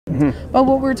But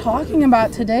what we're talking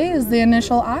about today is the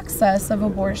initial access of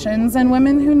abortions and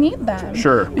women who need them.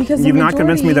 Sure. Because you've not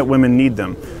convinced me that women need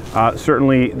them.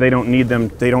 Certainly, they don't need them.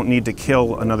 They don't need to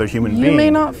kill another human being. You may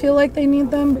not feel like they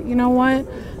need them, but you know what?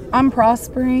 I'm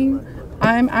prospering.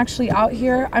 I'm actually out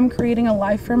here. I'm creating a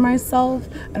life for myself,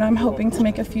 and I'm hoping to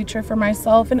make a future for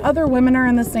myself. And other women are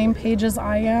on the same page as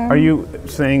I am. Are you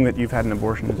saying that you've had an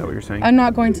abortion? Is that what you're saying? I'm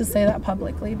not going to say that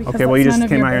publicly because okay. Well, you just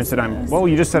came out here and said well,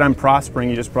 you just said I'm prospering.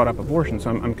 You just brought up abortion,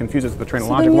 so I'm confused as to the train of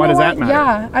logic. Why does that matter?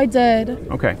 Yeah, I did.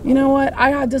 Okay. You know what?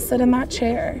 I had to sit in that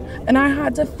chair, and I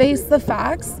had to face the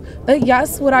facts that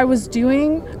yes, what I was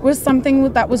doing was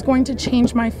something that was going to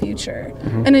change my future,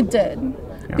 and it did,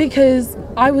 because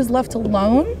I was left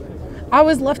alone. I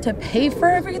was left to pay for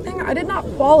everything. I did not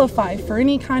qualify for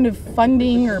any kind of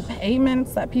funding or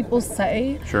payments that people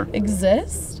say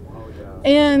exist.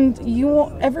 And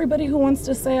everybody who wants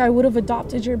to say I would have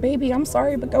adopted your baby, I'm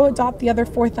sorry, but go adopt the other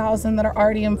 4,000 that are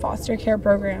already in foster care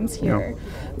programs here.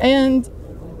 And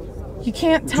you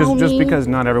can't tell me... Just because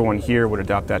not everyone here would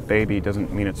adopt that baby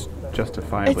doesn't mean it's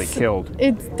justifiably killed.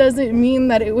 It doesn't mean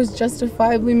that it was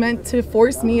justifiably meant to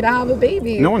force me to have a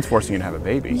baby. No one's forcing you to have a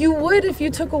baby. You would if you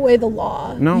took away the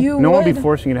law. No, no one would be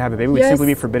forcing you to have a baby. We'd simply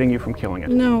be forbidding you from killing it.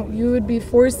 No, you would be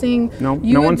forcing... No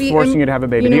one's forcing you to have a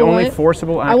baby. The only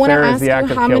forcible act there is the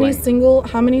act of killing.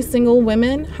 How many single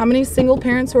women, how many single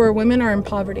parents who are women are in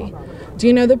poverty? Do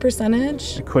you know the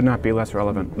percentage? It could not be less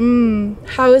relevant.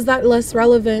 How is that less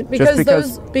relevant? Because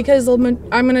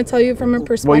I'm going to tell you from a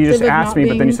perspective. Well, you just asked me,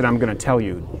 but then you said I'm going to tell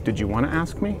you. Did you want to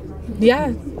ask me?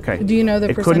 Yeah. Okay. Do you know the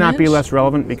percentage? It could not be less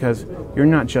relevant because you're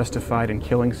not justified in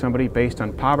killing somebody based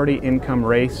on poverty, income,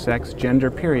 race, sex, gender,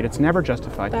 period. It's never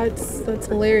justified. That's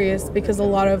hilarious because a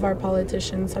lot of our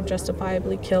politicians have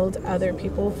justifiably killed other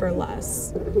people for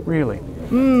less. Really?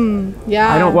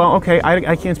 Yeah.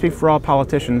 I can't speak for all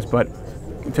politicians, but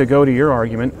to go to your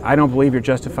argument, I don't believe you're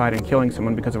justified in killing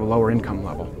someone because of a lower income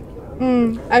level.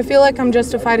 I feel like I'm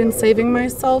justified in saving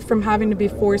myself from having to be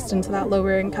forced into that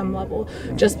lower income level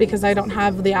just because I don't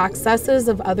have the accesses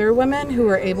of other women who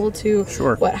are able to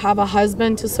have a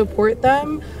husband to support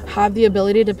them, have the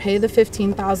ability to pay the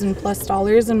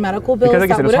 $15,000+ in medical bills. Because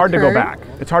like I said, it's hard to go back.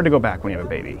 It's hard to go back when you have a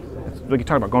baby. Like you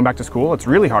talk about going back to school, it's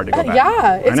really hard to go back.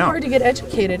 Yeah, it's hard to get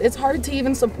educated. It's hard to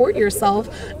even support yourself.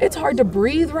 It's hard to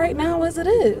breathe right now as it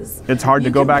is. It's hard to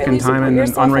go back in time and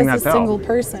unring that bell. Single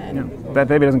person. Yeah. That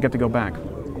baby doesn't get to go back.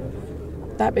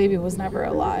 That baby was never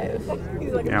alive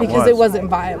because it wasn't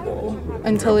viable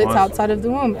until it's outside of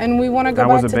the womb. And we want to go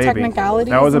back to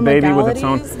technicalities. That was a baby with its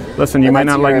own. Listen, you might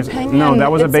not like this. No,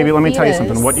 that was a baby. Let me tell you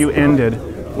something. What you ended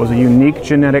was a unique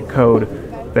genetic code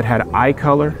that had eye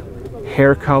color,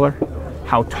 hair color,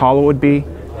 how tall it would be,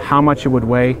 how much it would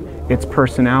weigh, its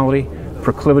personality,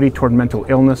 proclivity toward mental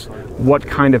illness, what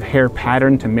kind of hair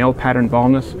pattern to male pattern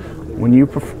baldness. When you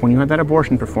had that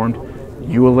abortion performed,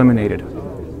 you eliminated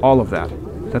all of that.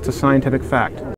 That's a scientific fact.